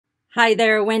Hi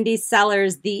there, Wendy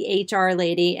Sellers, the HR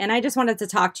lady, and I just wanted to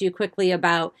talk to you quickly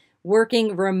about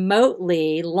working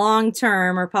remotely, long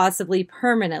term, or possibly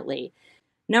permanently.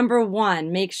 Number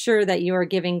one, make sure that you are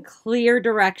giving clear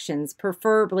directions,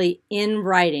 preferably in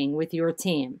writing with your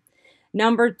team.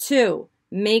 Number two,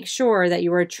 make sure that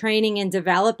you are training and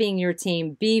developing your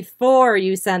team before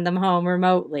you send them home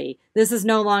remotely. This is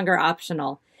no longer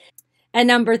optional. And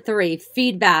number three,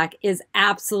 feedback is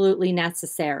absolutely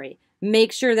necessary.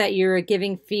 Make sure that you're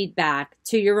giving feedback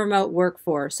to your remote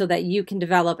workforce so that you can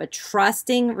develop a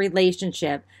trusting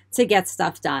relationship to get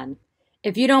stuff done.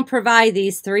 If you don't provide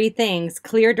these three things,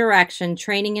 clear direction,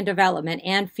 training and development,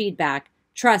 and feedback,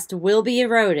 trust will be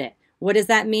eroded. What does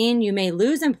that mean? You may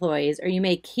lose employees or you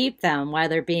may keep them while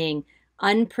they're being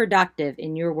unproductive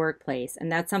in your workplace.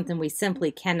 And that's something we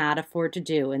simply cannot afford to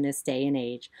do in this day and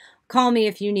age. Call me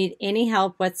if you need any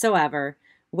help whatsoever.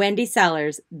 Wendy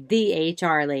Sellers, the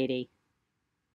HR lady.